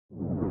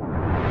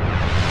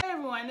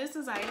everyone, this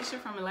is Ieasha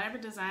from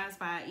Elaborate Designs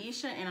by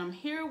Ieasha, and I'm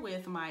here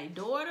with my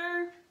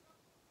daughter.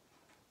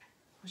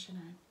 What's your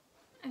name?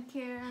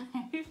 Akira.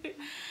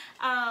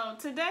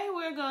 Today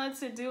we're going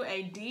to do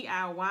a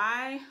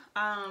DIY.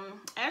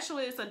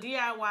 Actually, it's a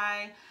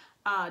DIY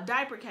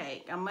diaper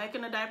cake. I'm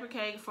making a diaper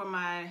cake for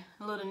my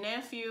little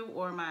nephew,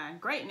 or my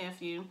great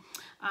nephew.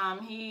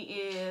 He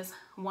is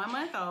 1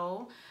 month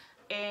old.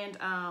 And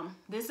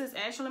this is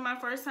actually my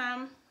first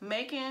time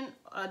making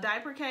a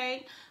diaper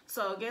cake.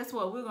 So guess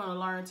what? We're going to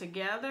learn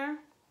together.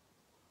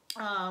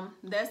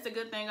 That's the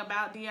good thing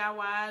about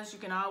DIYs. You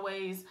can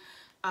always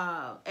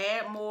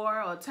add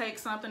more or take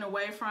something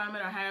away from it,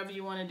 or however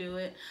you want to do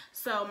it.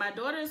 So my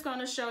daughter is going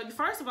to show you.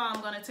 First of all,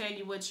 I'm going to tell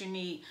you what you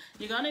need.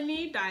 You're going to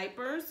need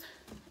diapers,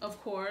 of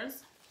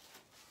course.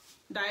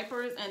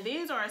 Diapers, and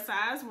these are a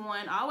size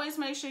 1. Always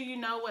make sure you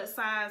know what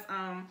size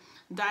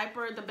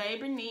diaper the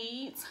baby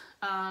needs.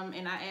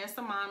 And I asked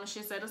the mom and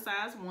she said a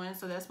size 1,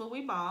 so that's what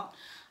we bought.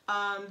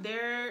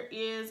 There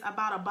is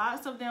about a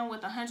box of them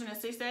with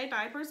 168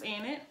 diapers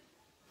in it.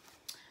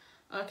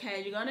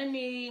 Okay, you're gonna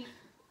need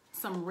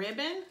some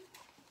ribbon,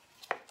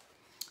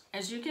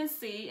 as you can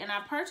see, and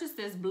I purchased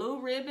this blue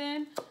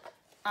ribbon.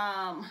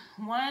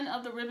 One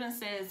of the ribbons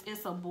says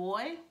it's a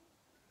boy.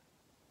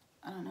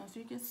 I don't know if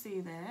you can see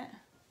that.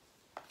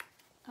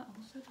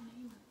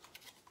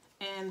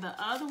 And the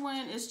other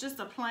one is just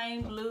a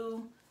plain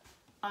blue,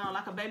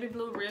 like a baby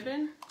blue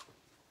ribbon.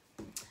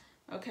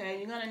 Okay,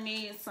 you're gonna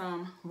need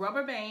some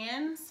rubber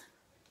bands.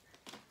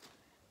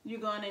 You're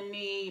gonna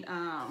need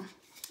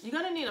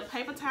a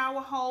paper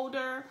towel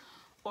holder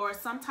or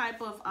some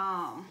type of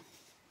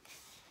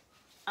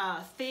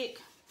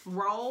thick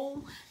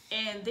roll.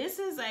 And this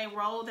is a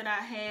roll that I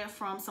had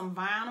from some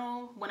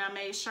vinyl. When I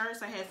made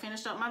shirts, I had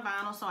finished up my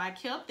vinyl, so I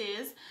kept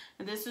this.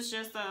 And this is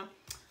just a,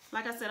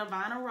 like I said, a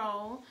vinyl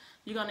roll.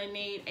 You're gonna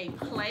need a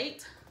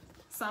plate,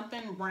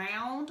 something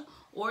round,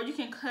 or you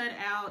can cut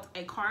out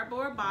a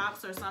cardboard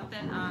box or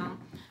something.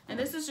 And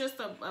this is just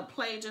a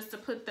plate just to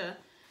put the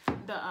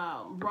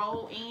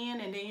roll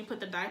in, and then you put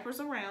the diapers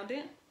around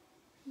it.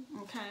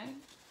 Okay.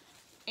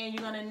 And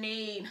you're gonna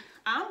need,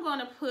 I'm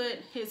gonna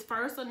put his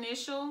first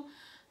initial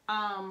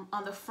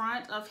on the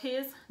front of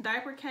his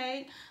diaper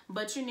cake,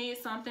 but you need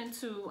something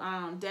to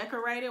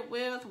decorate it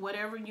with,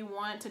 whatever you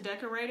want to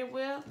decorate it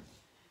with.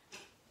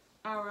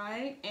 All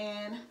right,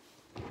 and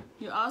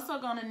you're also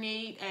gonna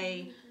need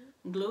a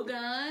glue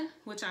gun,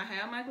 which I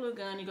have my glue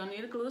gun. You're gonna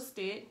need a glue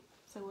stick.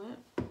 Say what?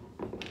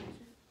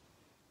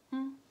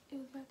 It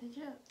was about to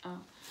jump.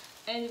 Oh,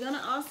 and you're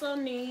gonna also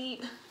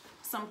need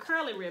some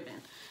curly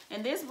ribbon.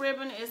 And this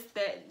ribbon is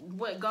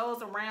what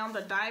goes around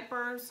the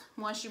diapers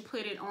once you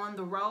put it on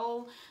the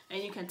roll,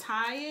 and you can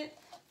tie it.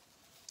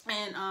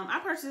 And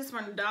I purchased this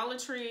from the Dollar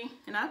Tree,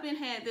 and I've been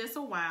had this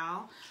a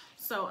while.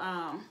 So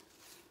I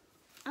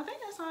think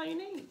that's all you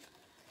need.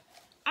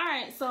 All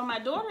right, so my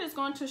daughter is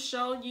going to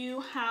show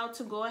you how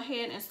to go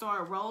ahead and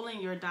start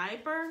rolling your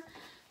diaper.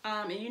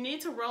 And you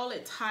need to roll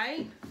it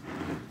tight.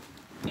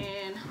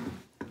 And,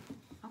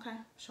 okay,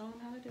 show them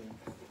how to do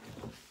it.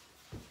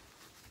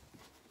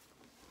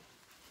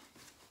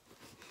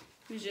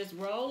 You just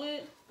roll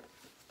it,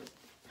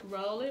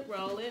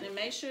 and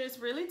make sure it's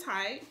really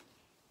tight.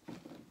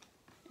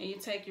 And you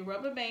take your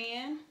rubber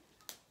band,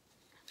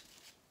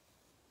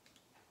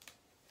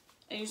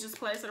 and you just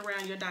place it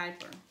around your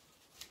diaper,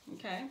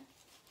 okay?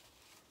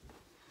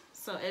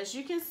 So as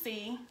you can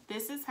see,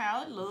 this is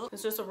how it looks.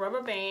 It's just a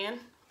rubber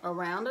band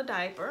around the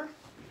diaper.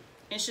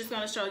 And she's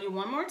gonna show you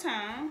one more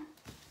time.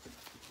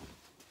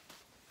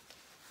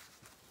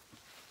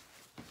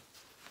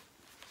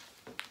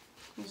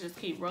 You just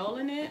keep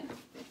rolling it.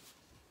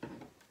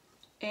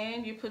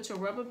 And you put your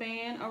rubber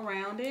band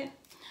around it.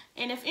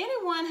 And if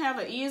anyone have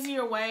an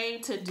easier way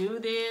to do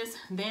this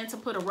than to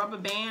put a rubber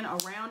band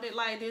around it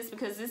like this,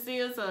 because this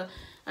is a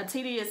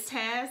tedious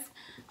task,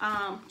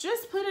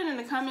 just put it in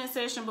the comment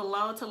section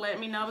below to let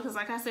me know, because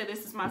like I said,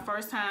 this is my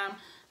first time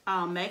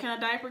making a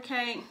diaper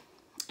cake,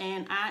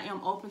 and I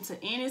am open to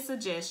any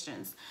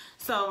suggestions.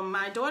 So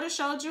my daughter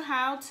showed you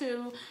how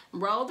to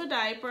roll the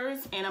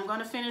diapers, and I'm going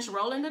to finish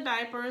rolling the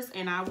diapers,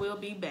 and I will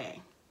be back.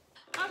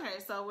 Okay,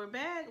 so we're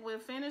back. We're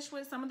finished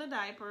with some of the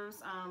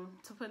diapers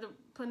to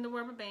putting the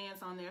rubber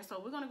bands on there. So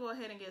we're going to go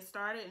ahead and get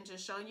started and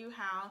just show you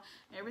how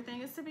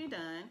everything is to be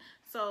done.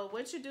 So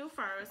what you do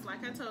first,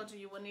 like I told you,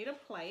 you will need a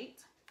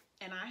plate.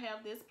 And I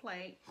have this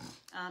plate.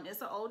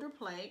 It's an older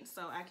plate,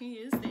 so I can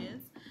use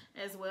this,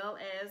 as well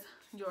as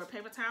your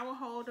paper towel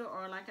holder,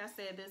 or like I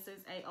said, this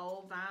is a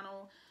old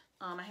vinyl.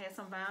 I had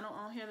some vinyl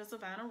on here. That's a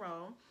vinyl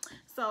roll.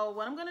 So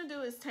what I'm going to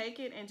do is take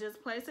it and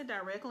just place it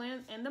directly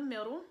in the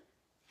middle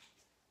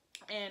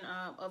and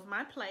of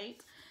my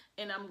plate.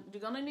 And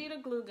you're going to need a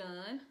glue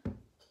gun.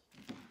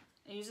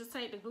 And you just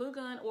take the glue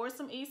gun or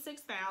some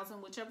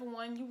E6000, whichever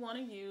one you want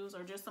to use,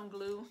 or just some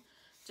glue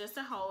just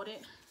to hold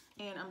it.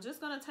 And I'm just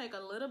going to take a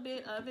little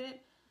bit of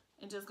it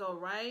and just go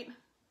right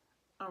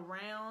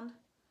around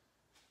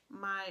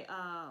my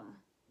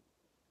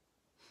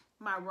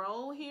my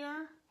roll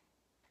here.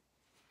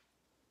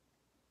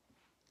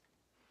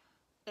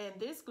 And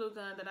this glue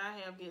gun that I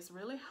have gets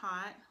really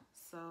hot,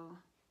 so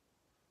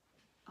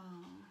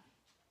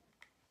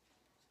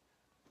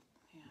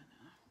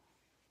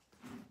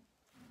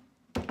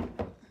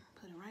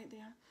put it right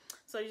there.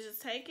 So you just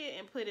take it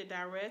and put it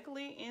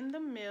directly in the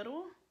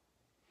middle.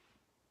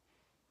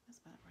 That's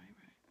about right,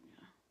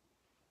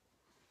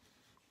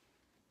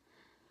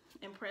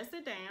 yeah. And press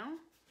it down.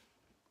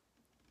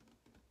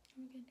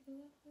 Can we get the glue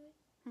off of it?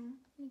 Hmm?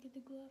 Can we get the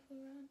glue off of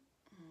it, Ron?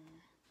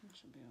 That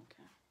should be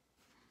okay.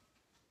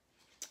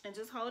 And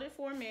just hold it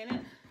for a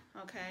minute.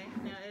 Okay,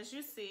 now as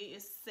you see,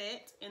 it's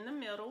set in the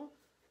middle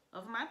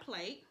of my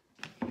plate.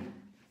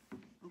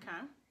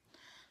 Okay,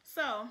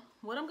 so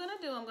what I'm gonna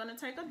do, I'm gonna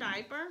take a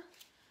diaper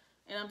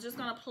and I'm just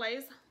gonna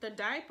place the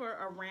diaper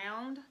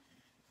around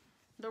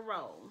the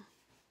roll.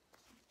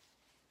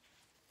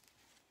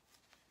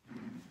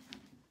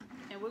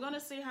 And we're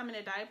gonna see how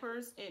many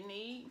diapers it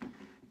needs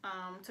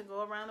to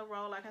go around the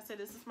roll. Like I said,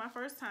 this is my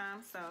first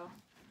time, so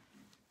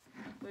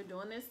we're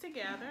doing this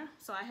together.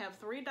 So I have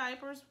 3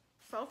 diapers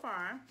so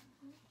far.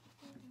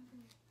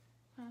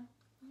 Huh? I'm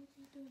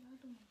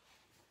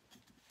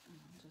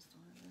just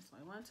doing it this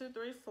way. 1, 2,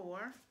 3,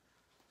 4.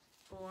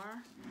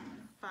 4,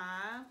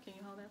 5. Can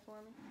you hold that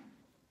for me?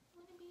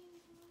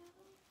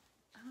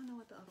 I don't know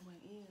what the other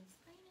way is.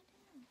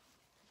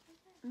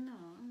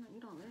 No, you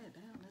don't lay it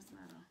down. That's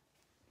not a.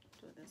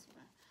 Do it this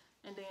way.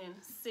 And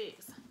then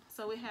 6.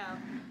 So we have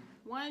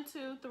 1,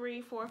 2,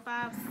 3, 4,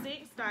 5,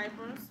 6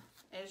 diapers,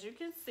 as you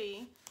can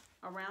see,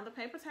 around the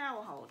paper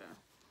towel holder.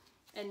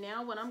 And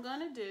now what I'm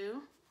gonna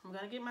do, I'm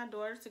gonna get my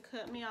daughter to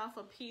cut me off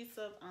a piece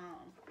of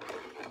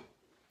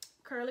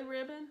curly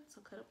ribbon.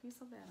 So cut a piece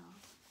of that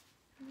off.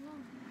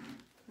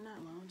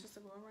 Not long, just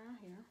to go around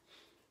here.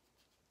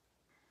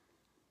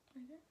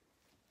 Right there?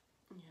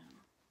 Yeah.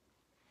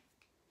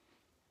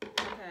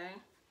 Okay.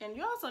 And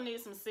you also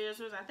need some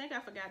scissors. I think I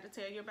forgot to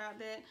tell you about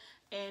that.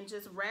 And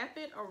just wrap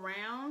it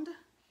around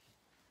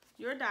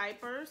your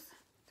diapers.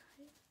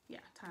 Tight?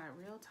 Yeah, tie it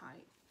real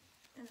tight.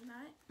 In a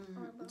knot?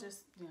 Mm-hmm. Or a bow?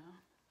 Just, yeah.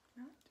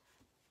 Knot?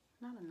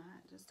 Not a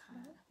knot, just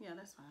tie it. Yeah,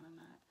 that's fine, a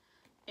knot.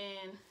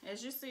 And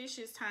as you see,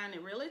 she's tying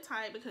it really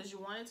tight because you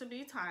want it to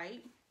be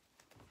tight.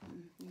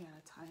 You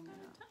gotta tighten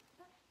it up.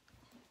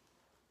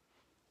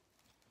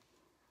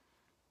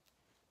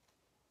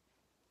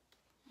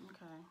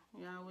 Okay,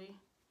 y'all,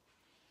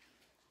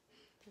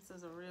 this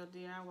is a real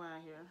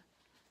DIY here.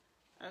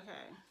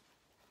 Okay,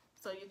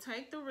 so you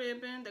take the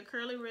ribbon, the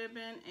curly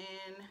ribbon,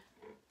 and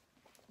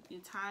you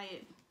tie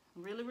it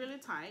really, really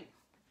tight.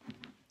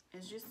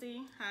 As you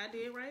see how I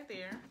did right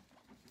there.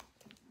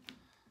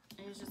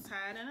 And you just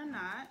tie it in a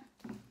knot.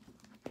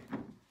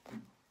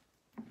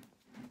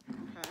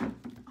 Okay.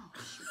 Oh,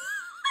 shoot.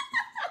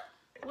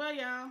 Well,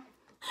 y'all,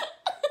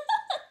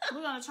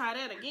 we're gonna try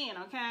that again,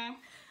 okay?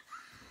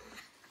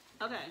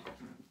 Okay.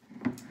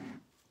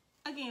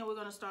 Again, we're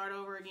gonna start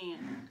over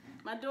again.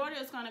 My daughter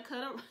is gonna cut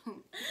a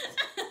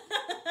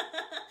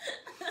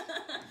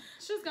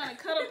she's gonna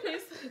cut a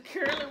piece of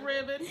curly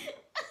ribbon,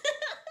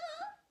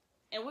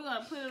 and we're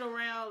gonna put it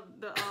around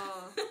the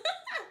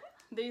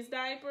these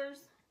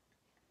diapers.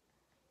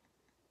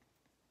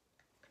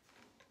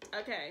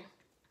 Okay,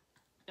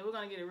 and we're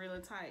gonna get it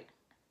really tight.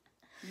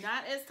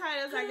 Not as tight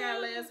as I got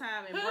last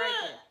time and break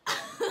it.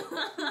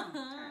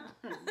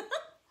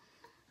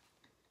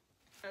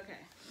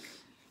 Okay.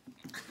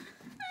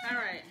 All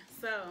right,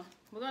 so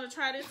we're gonna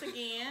try this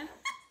again,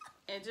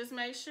 and just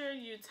make sure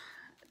you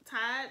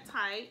tie it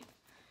tight.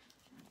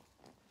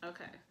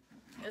 Okay,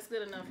 that's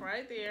good enough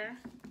right there.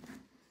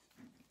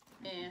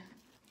 And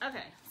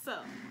okay,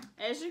 so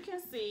as you can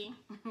see,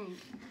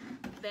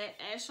 that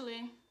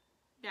actually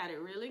got it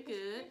really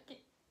good.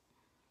 It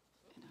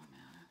don't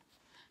matter.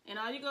 And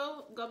all you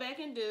go back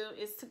and do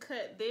is to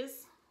cut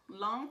this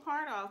long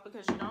part off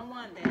because you don't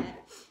want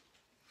that.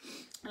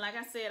 And like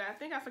I said, I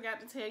think I forgot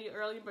to tell you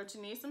earlier, but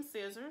you need some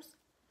scissors.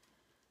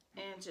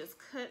 And just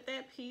cut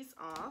that piece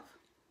off.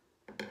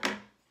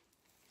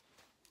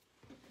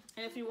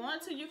 And if you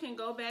want to, you can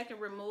go back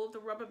and remove the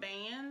rubber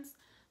bands.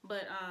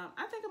 But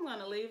I think I'm going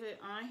to leave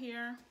it on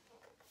here.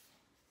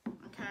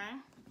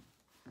 Okay.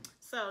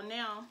 So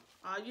now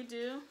all you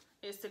do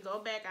is to go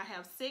back. I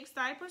have 6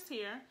 diapers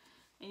here.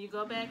 And you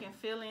go back and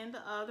fill in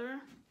the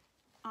other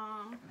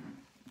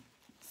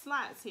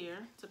slots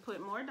here to put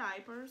more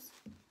diapers.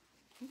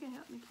 You can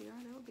help me,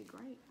 Kira. That would be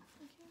great. I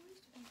can't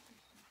reach the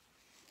diapers.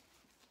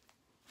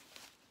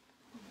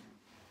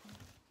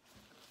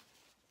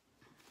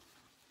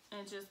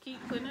 And just keep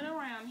putting it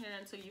around here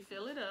until you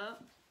fill it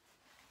up.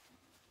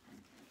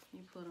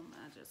 You put them,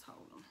 I just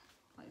hold them,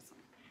 place them.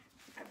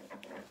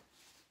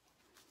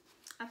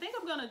 I think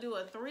I'm gonna do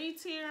a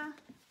 3-tier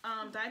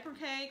diaper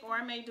cake, or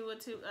I may do a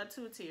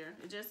 2-tier.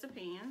 It just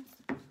depends.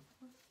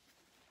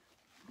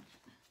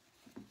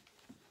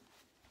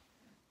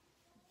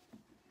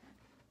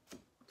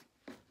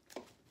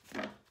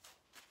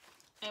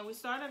 And we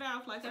started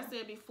off, like I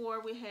said before,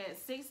 we had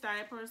 6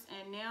 diapers,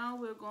 and now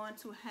we're going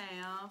to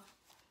have,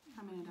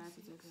 how many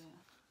diapers is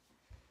that?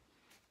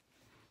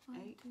 1,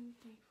 8, 2, 3,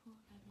 4,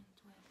 5,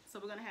 12. So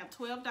we're gonna have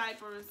 12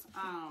 diapers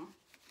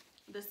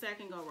the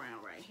second go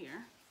round right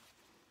here.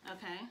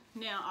 Okay,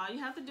 now all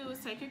you have to do is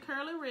take your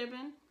curly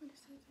ribbon.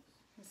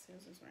 The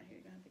scissors right here,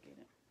 you're gonna have to get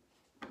it.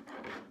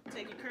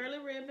 Take your curly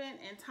ribbon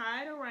and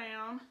tie it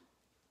around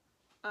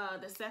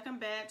the second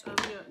batch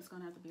of your, it's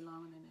gonna have to be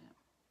longer than that.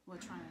 We'll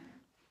try it.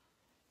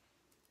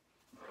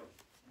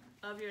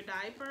 Of your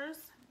diapers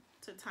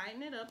to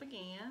tighten it up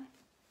again.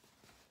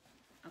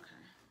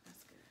 Okay,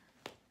 that's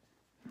good.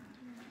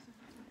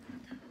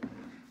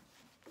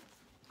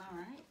 All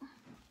right.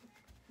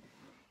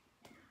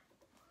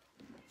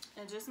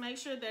 And just make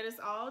sure that it's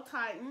all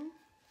tightened.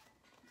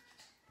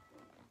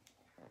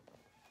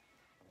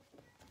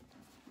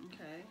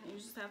 Okay, you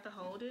just have to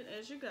hold it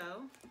as you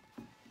go.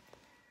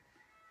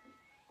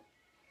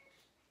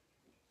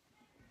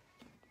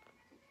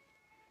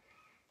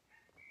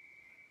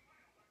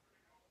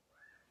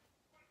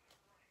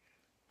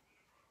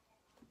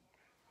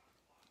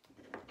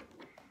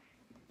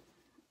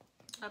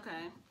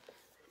 Okay,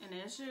 and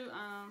as you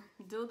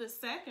do the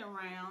second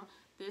round,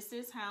 this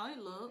is how it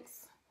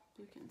looks.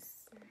 You can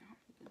see, I hope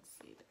you can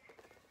see it.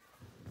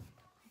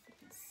 You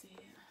can see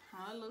it,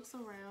 how it looks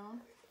around.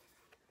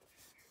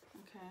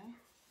 Okay,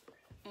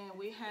 and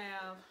we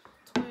have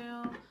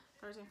 12,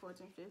 13,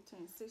 14,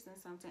 15, 16,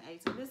 17,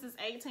 18. This is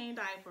 18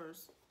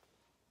 diapers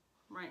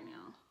right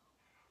now.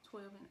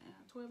 12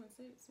 and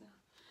 6,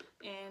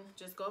 yeah. And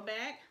just go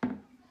back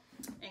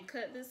and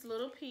cut this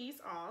little piece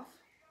off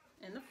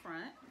in the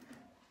front,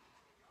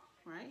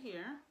 right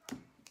here.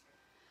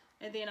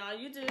 And then all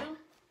you do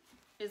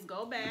is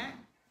go back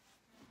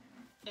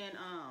and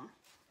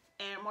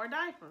add more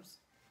diapers.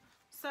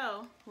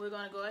 So we're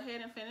gonna go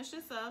ahead and finish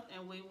this up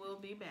and we will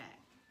be back.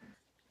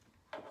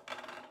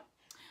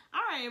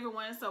 All right,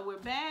 everyone, so we're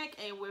back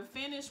and we're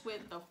finished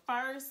with the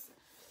first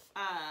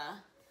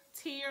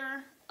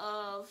tier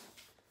of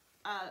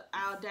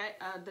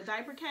the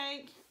diaper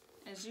cake,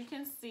 as you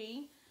can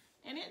see,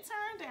 and it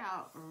turned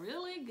out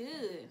really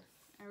good.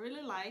 I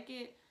really like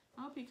it.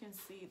 I hope you can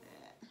see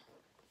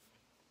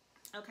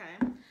that. Okay,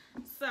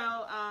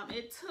 so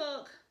it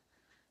took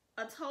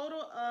a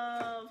total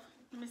of,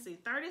 let me see,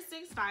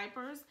 36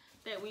 diapers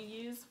that we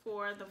used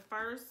for the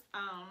first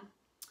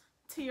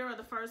tier or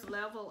the first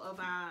level of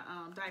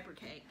our diaper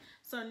cake.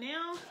 So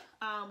now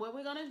what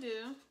we're gonna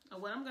do, or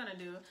what I'm gonna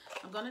do,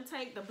 I'm gonna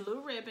take the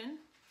blue ribbon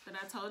that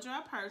I told you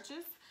I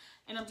purchased,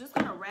 and I'm just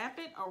gonna wrap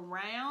it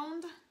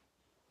around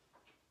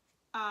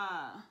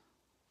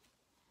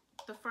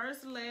the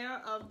first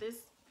layer of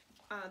this,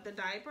 the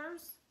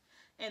diapers,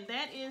 and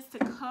that is to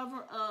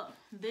cover up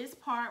this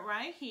part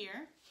right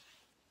here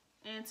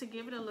and to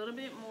give it a little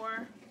bit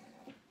more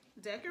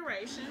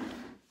decoration,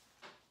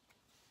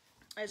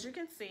 as you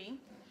can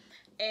see.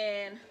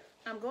 And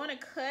I'm going to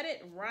cut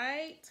it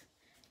right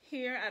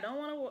here. I don't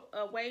want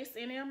to waste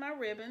any of my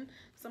ribbon,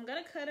 so I'm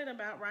going to cut it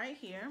about right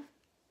here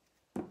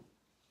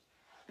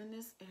in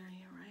this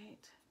area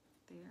right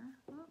there.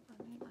 Oh,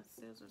 I need my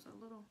scissors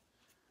a little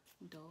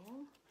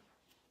dull.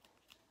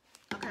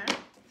 Okay,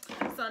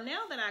 so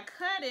now that I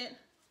cut it,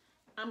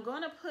 I'm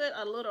going to put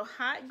a little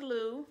hot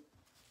glue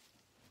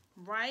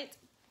right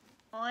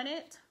on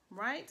it,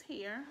 right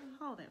here.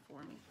 Hold that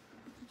for me.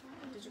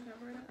 Did you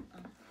cover it up? Oh.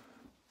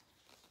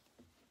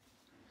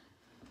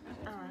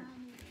 All right.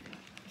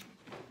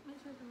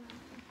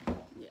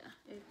 Yeah,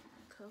 it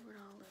covered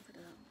all of it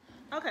up.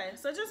 Okay,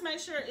 so just make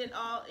sure it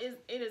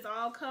is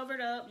all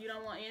covered up. You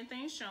don't want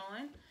anything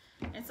showing.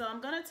 And so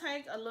I'm gonna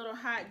take a little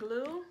hot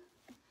glue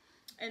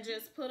and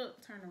just put a,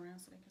 turn around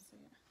so they can see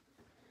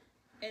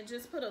it. And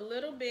just put a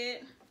little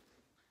bit,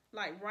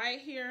 like right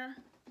here,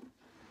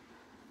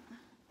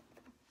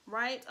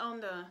 right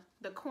on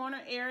the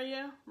corner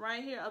area,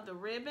 right here of the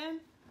ribbon.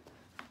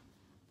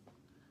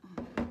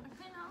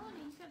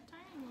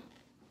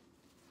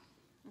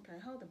 Okay,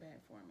 hold the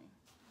bag for me.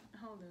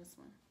 Hold this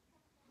one.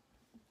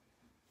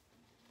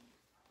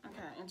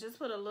 Okay, and just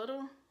put a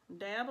little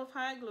dab of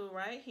hot glue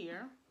right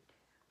here.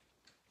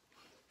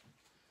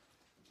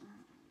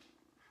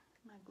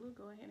 My glue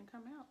go ahead and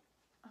come out.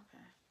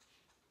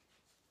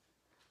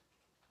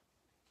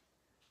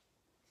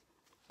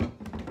 Okay.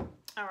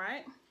 All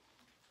right.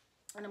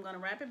 And I'm going to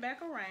wrap it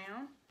back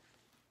around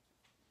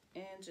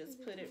and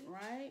just put it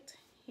right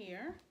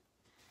here.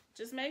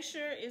 Just make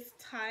sure it's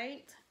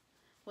tight.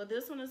 Well,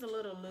 this one is a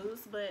little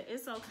loose, but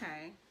it's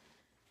okay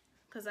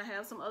because I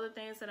have some other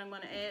things that I'm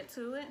going to add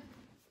to it.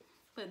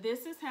 But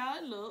this is how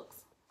it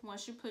looks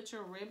once you put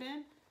your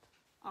ribbon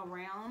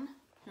around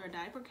your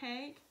diaper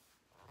cake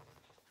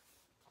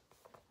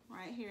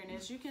right here. And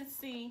as you can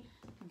see,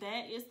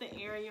 that is the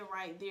area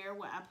right there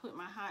where I put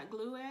my hot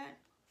glue at.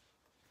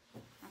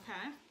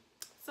 Okay,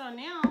 so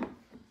now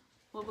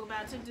what we're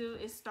about to do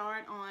is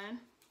start on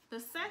the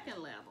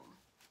second level,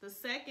 the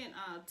second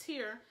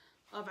tier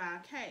of our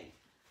cake.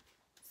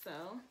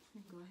 So,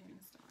 go ahead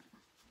and start.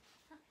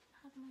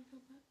 How do I go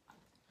back?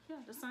 Yeah,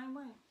 the same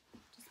way.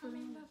 Just How put it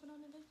many on. back on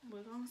the bottom?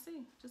 We're going to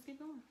see. Just keep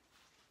going.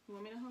 You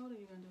want me to hold it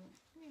or you going to do it?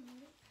 Let me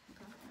hold it.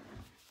 Okay.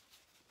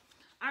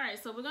 All right,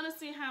 so we're going to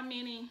see how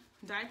many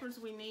diapers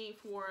we need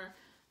for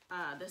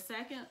the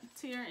second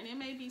tier. And it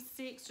may be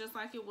 6 just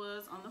like it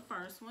was on the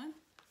first one.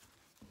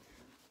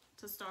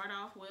 to start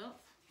off with.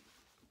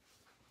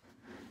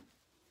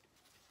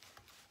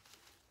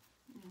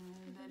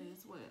 And that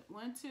is what?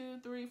 1, 2,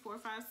 3, 4,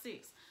 5,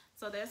 6.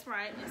 So that's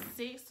right. It's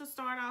 6 to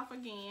start off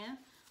again.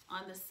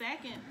 On the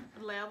second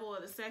level or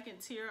the second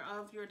tier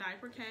of your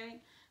diaper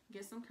cake,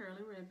 get some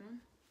curly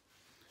ribbon.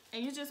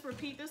 And you just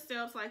repeat the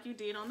steps like you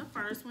did on the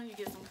first one. You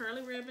get some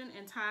curly ribbon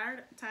and tie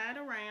it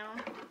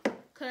around,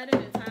 cut it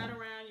and tie it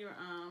around your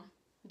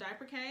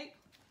diaper cake.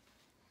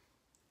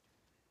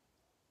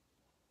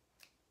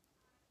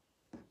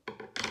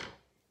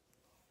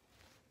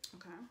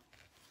 Okay.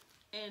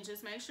 And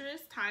just make sure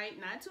it's tight,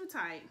 not too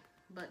tight,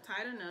 but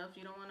tight enough.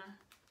 You don't want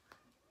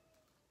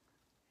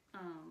to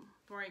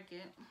break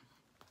it.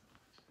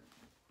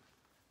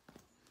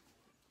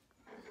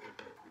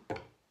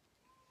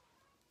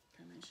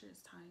 Okay, make sure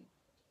it's tight.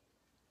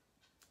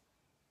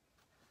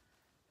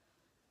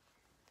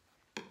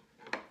 I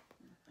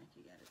think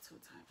you got it too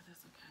tight, but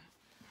that's okay.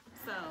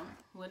 So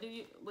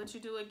what you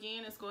do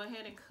again is go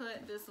ahead and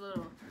cut this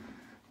little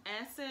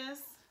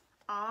excess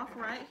off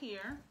right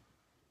here.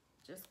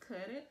 Just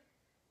cut it.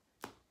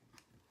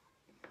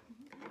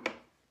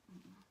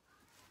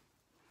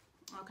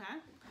 Okay.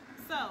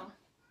 So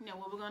now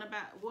what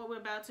we're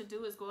about to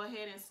do is go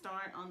ahead and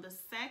start on the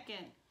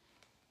second.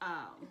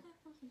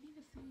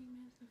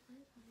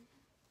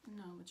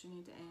 No, but you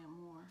need to add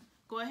more.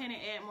 Go ahead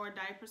and add more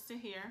diapers to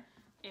here.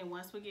 And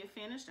once we get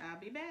finished, I'll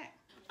be back.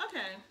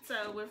 Okay,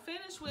 so we're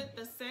finished with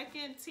the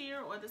second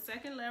tier or the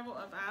second level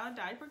of our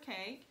diaper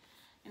cake.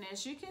 And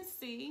as you can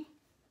see,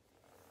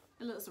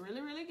 it looks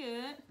really, really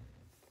good.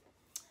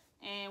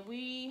 And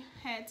we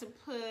had to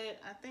put,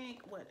 I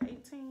think, what,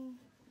 18?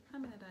 How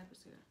many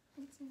diapers here?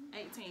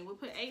 18. We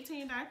put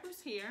 18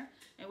 diapers here,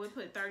 and we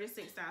put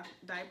 36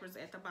 diapers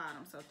at the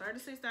bottom. So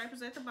 36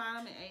 diapers at the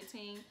bottom and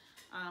 18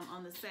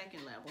 on the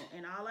second level.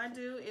 And all I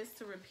do is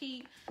to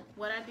repeat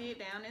what I did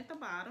down at the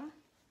bottom.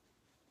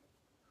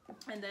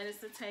 And that is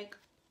to take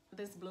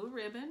this blue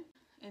ribbon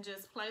and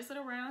just place it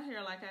around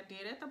here like I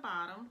did at the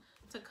bottom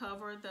to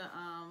cover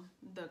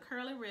the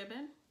curly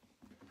ribbon.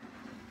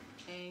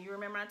 And you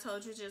remember I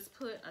told you just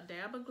put a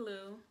dab of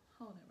glue.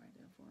 Hold that right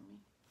there for me.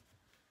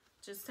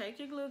 Just take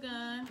your glue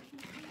gun.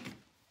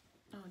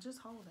 Oh, just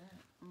hold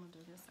that. I'm gonna do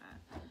this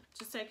side.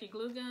 Just take your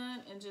glue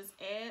gun and just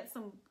add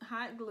some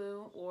hot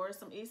glue or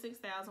some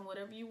E6000,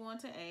 whatever you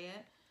want to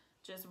add.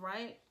 Just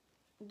right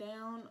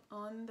down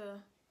on the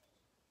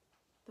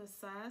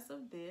size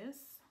of this.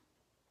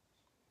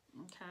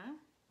 Okay.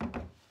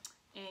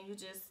 And you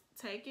just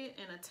take it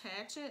and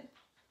attach it.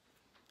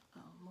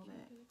 Oh, move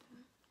that.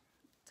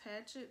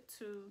 Attach it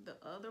to the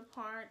other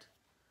part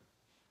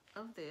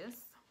of this.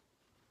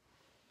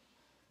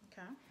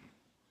 Okay.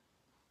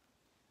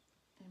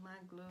 And my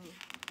glue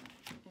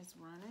is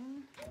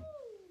running.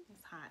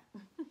 It's hot.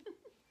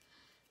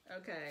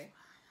 Okay.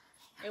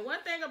 And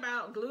one thing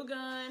about glue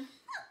gun,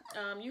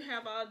 you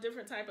have all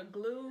different type of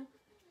glue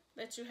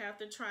that you have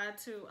to try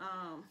to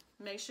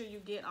make sure you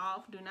get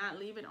off. Do not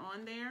leave it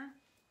on there.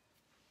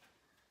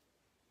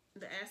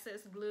 The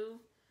excess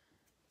glue,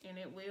 and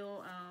it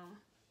will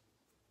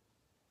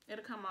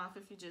it'll come off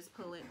if you just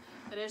pull it.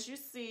 But as you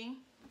see,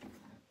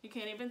 you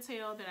can't even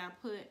tell that I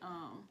put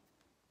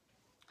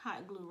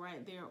hot glue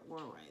right there or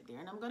right there.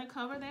 And I'm going to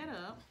cover that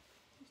up.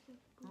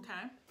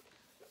 Okay.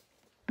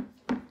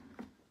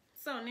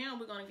 So now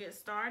we're going to get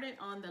started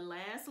on the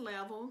last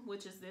level,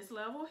 which is this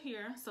level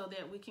here, so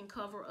that we can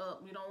cover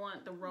up. We don't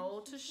want the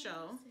roll to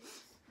show.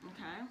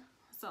 Okay.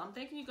 So I'm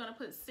thinking you're going to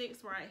put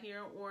 6 right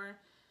here, or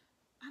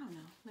I don't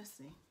know. Let's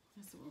see.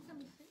 Let's see what we're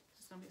going to do.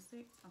 It's going to be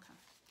 6? Okay.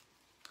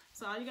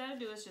 So all you got to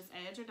do is just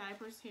add your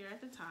diapers here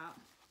at the top.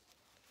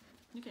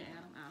 You can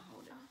add them. I'll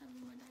hold it.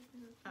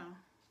 Oh.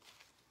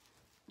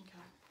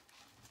 Okay.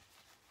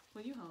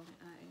 Well, you hold it.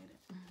 I add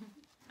it.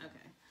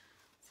 Okay.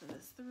 So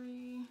that's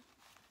 3,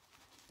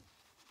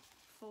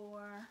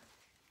 4,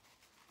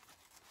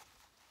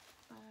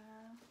 5,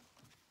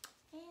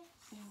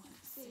 and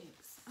 6.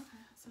 Okay,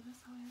 so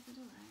that's how we have to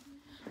do it,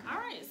 right? All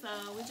right, so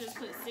we just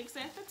put 6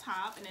 at the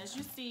top, and as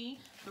you see,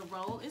 the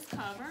roll is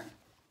covered.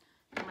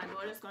 And my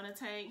daughter's going to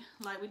take,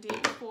 like we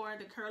did before,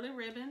 the curly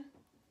ribbon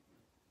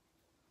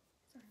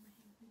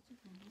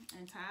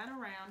and tie it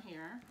around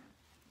here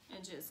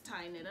and just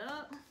tighten it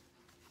up.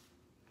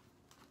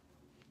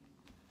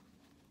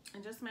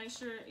 And just make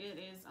sure it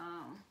is,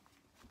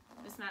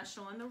 it's not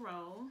showing the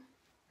roll.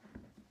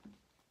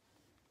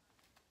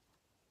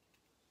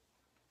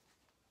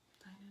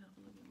 Tighten it up a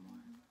little bit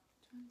more.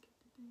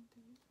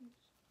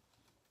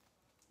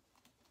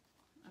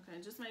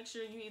 Okay, just make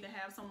sure you either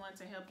have someone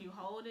to help you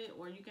hold it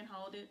or you can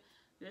hold it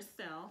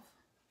yourself.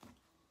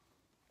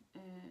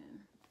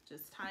 And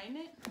just tighten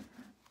it.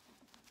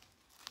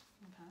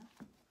 Okay.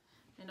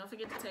 And don't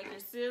forget to take your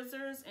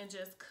scissors and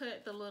just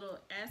cut the little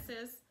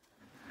excess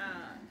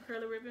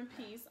curly ribbon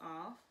piece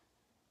off,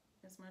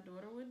 as my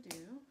daughter would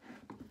do.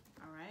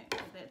 All right,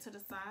 put that to the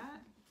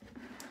side.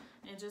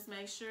 And just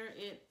make sure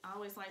I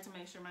always like to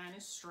make sure mine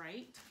is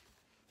straight.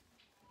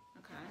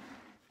 Okay.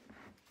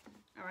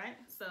 All right,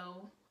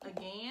 so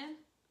again,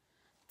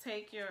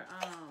 take your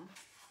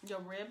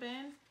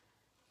ribbon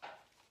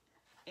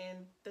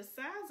And the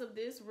size of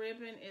this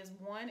ribbon is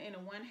 1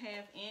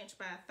 1/2 inch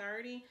by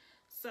 30.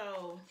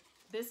 So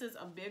this is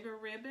a bigger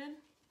ribbon.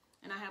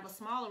 And I have a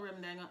smaller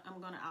ribbon that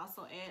I'm going to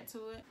also add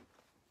to it.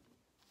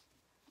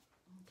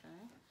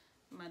 Okay.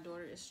 My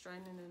daughter is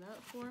straightening it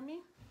up for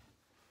me.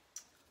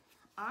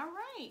 All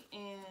right.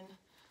 And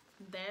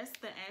that's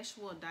the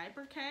actual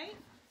diaper cake.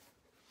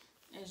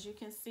 As you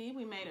can see,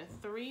 we made a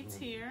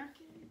 3-tier.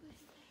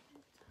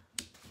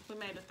 We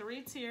made a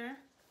 3-tier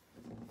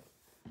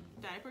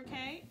diaper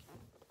cake.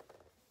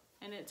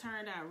 And it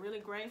turned out really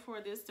great for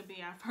this to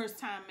be our first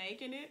time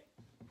making it.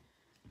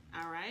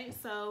 All right,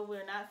 so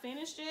we're not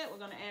finished yet. We're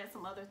gonna add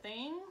some other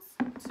things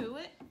to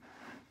it.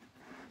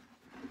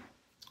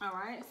 All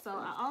right, so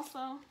I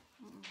also,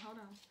 hold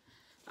on.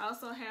 I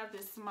also have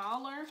this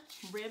smaller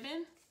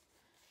ribbon,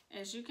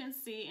 as you can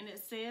see, and it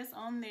says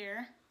on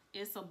there,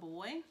 it's a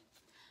boy.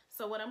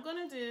 So what I'm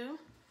gonna do,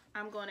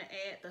 I'm gonna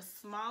add the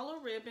smaller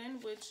ribbon,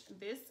 which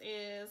this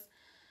is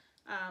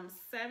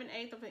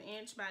 7/8 of an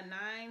inch by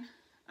 9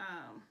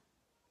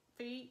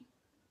 feet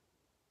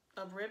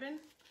of ribbon.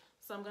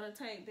 So I'm gonna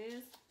take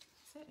this.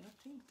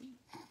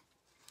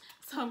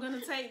 So I'm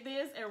gonna take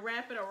this and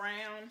wrap it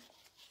around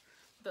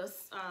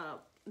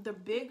the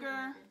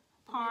bigger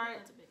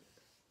part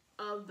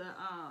of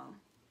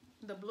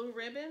the blue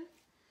ribbon.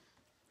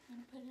 You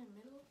gonna put it in the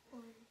middle, or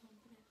you gonna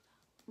put it at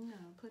the top?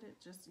 No, put it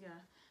just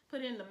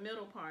put it in the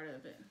middle part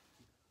of it.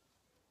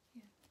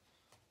 Yeah.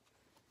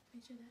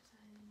 Make sure that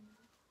side is in the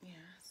middle.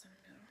 Yeah, it's in the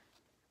middle.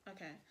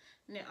 Okay.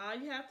 Now all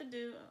you have to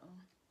do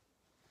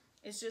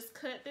is just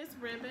cut this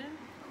ribbon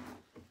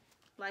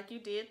like you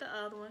did the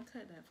other one.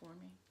 Cut that for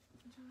me.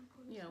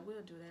 Yeah,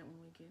 we'll do that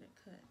when we get it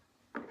cut.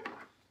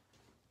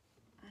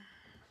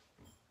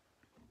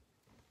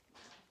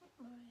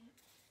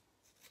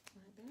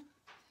 Right there.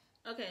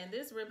 Okay, and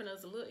this ribbon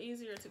is a little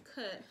easier to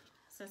cut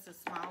since it's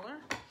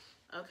smaller.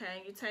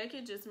 Okay, you take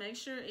it, just make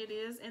sure it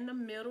is in the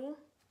middle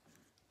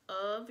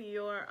of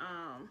your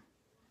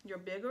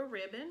bigger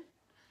ribbon.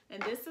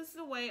 And this is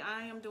the way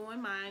I am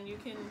doing mine. You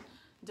can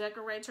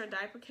decorate your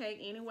diaper cake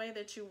any way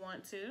that you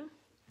want to.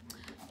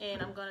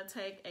 And I'm gonna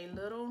take a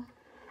little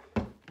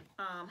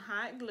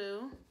hot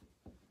glue,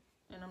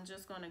 and I'm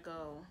just gonna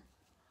go,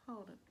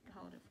 hold it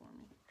for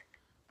me.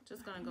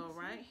 Just gonna go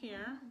right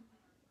here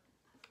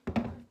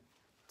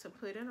to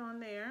put it on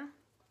there,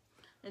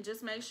 and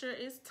just make sure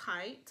it's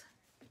tight.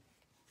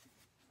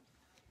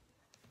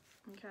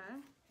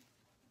 Okay,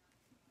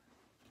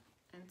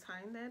 and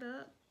tighten that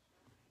up,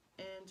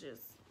 and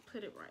just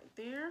put it right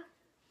there.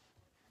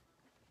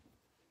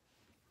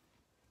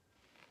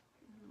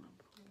 I'm gonna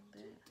pull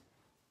that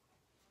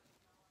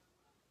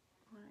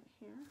right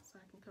here so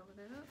I can cover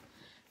that up.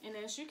 And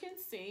as you can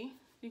see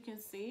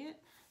it.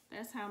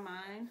 That's how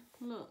mine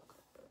look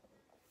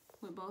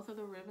with both of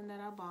the ribbon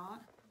that I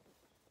bought.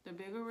 The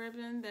bigger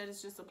ribbon that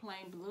is just a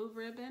plain blue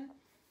ribbon,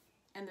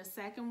 and the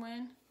second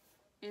one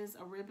is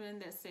a ribbon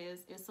that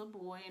says it's a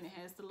boy, and it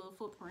has the little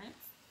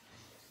footprints.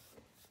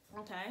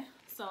 Okay,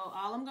 so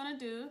all I'm gonna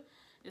do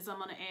is I'm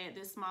gonna add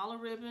this smaller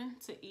ribbon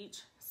to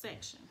each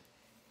section.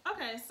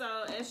 Okay,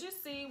 so as you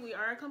see, we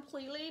are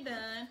completely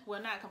done.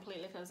 Well, not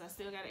completely, because I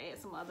still got to add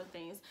some other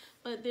things.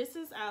 But this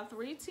is our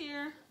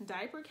 3-tier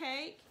diaper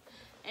cake.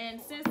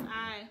 And since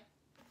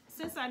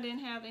I didn't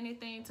have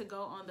anything to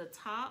go on the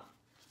top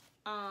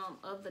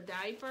of the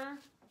diaper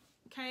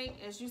cake,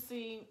 as you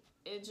see,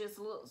 it just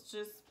looks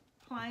just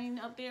plain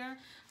up there.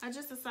 I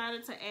just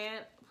decided to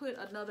put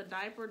another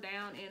diaper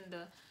down in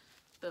the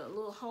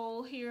little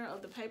hole here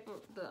of the paper,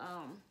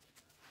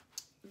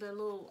 the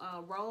little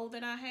roll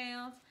that I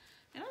have.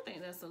 And I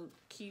think that's a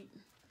cute,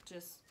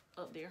 just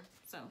up there.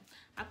 So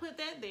I put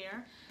that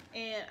there.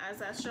 And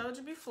as I showed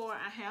you before,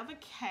 I have a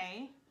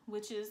K,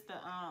 which is the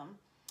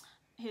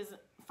his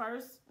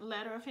first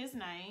letter of his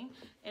name.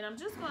 And I'm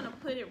just going to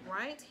put it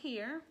right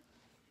here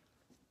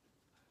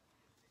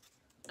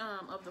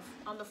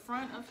on the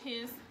front of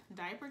his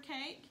diaper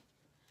cake.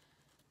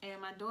 And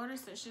my daughter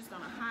said she's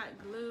going to hot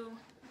glue.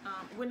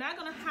 We're not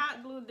going to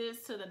hot glue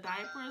this to the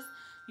diapers.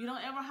 You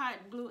don't ever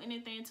hot glue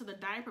anything to the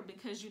diaper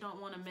because you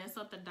don't want to mess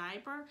up the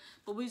diaper.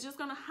 But we're just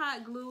going to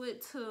hot glue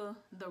it to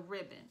the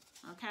ribbon,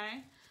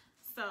 okay?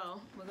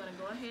 So we're going to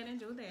go ahead and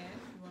do that.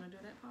 You want to do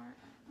that part?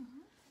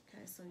 Mm-hmm.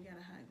 Okay, so you got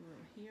to hot glue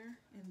it here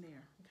and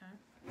there, okay?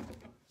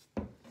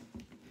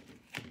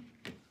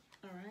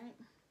 All right.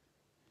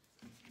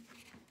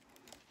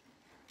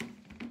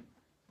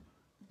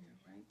 Yeah,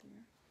 right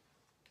there.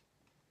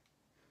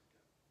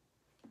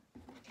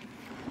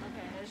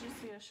 Okay, as you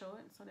see, I'll show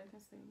it so they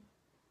can see.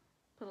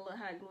 Put a little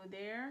hot glue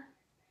there.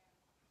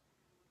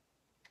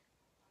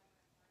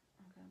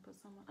 Okay, put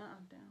some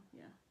down,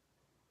 yeah.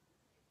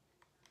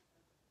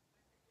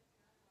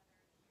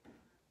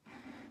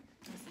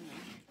 That's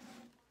enough.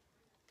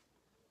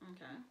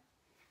 Okay.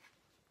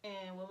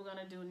 And what we're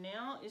gonna do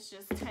now is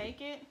just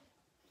take it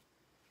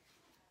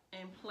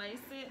and place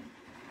it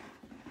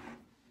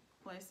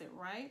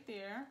right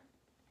there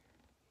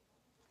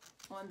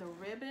on the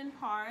ribbon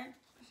part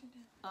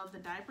of the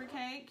diaper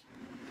cake.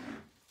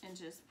 And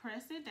just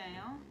press it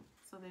down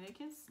so that it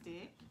can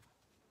stick.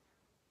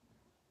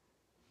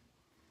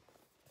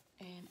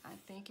 I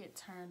think it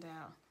turned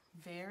out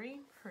very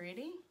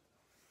pretty,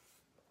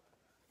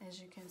 as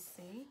you can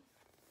see.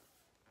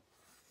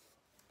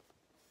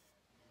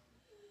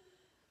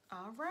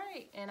 All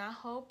right, and I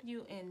hope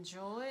you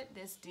enjoyed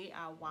this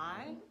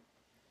DIY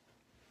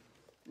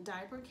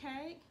diaper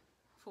cake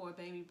for a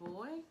baby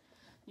boy.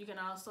 You can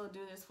also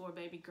do this for a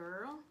baby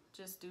girl.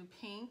 Just do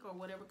pink or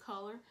whatever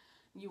color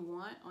you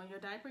want on your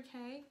diaper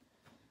cake.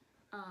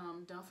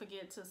 Don't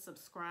forget to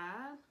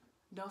subscribe.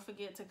 Don't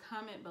forget to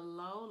comment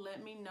below.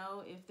 Let me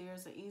know if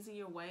there's an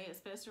easier way,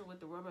 especially with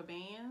the rubber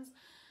bands,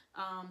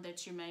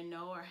 that you may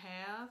know or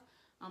have.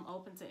 I'm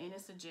open to any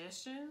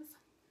suggestions.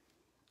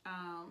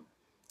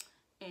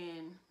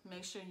 And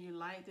make sure you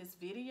like this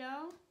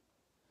video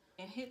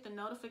and hit the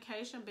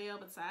notification bell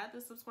beside the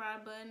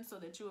subscribe button so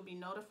that you will be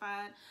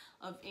notified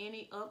of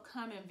any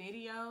upcoming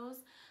videos.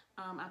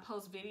 I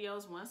post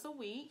videos once a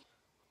week.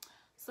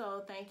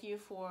 So thank you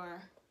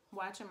for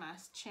watching my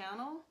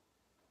channel.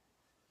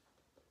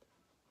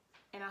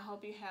 And I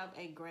hope you have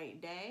a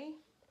great day,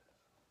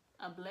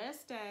 a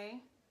blessed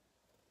day.